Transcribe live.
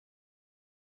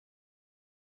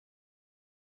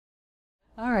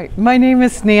All right, my name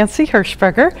is Nancy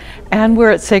Hershberger, and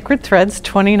we're at Sacred Threads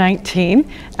 2019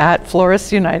 at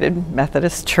Florist United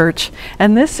Methodist Church.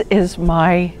 And this is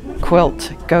my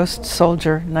quilt, Ghost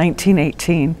Soldier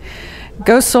 1918.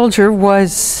 Ghost Soldier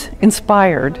was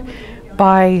inspired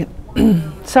by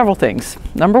several things.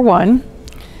 Number one,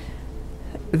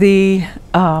 the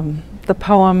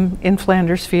poem In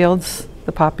Flanders Fields,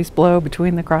 the poppies blow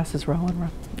between the crosses row and row.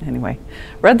 Anyway,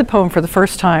 read the poem for the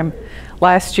first time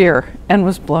last year and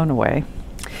was blown away.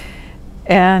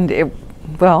 And it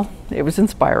was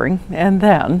inspiring. And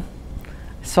then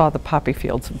I saw the poppy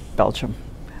fields of Belgium,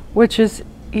 which is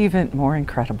even more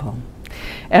incredible.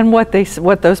 And what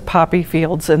those poppy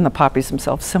fields and the poppies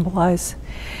themselves symbolize.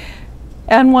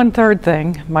 And one third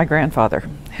thing, my grandfather,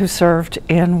 who served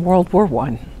in World War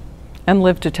I and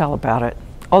lived to tell about it.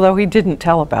 Although he didn't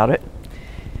tell about it,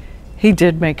 he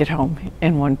did make it home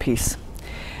in one piece.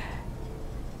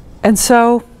 And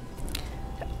so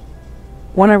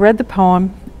when I read the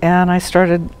poem and I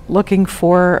started looking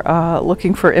for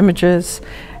images,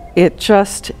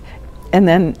 and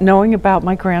then knowing about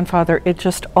my grandfather, it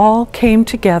just all came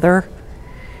together.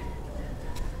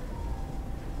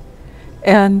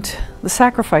 And the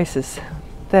sacrifices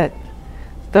that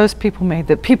those people made,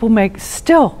 that people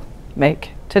still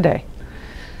make today,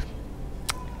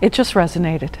 it just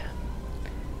resonated.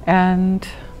 And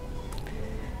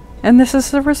this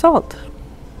is the result.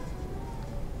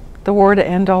 The war to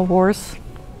end all wars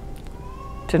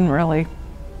didn't really,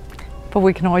 but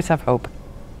we can always have hope.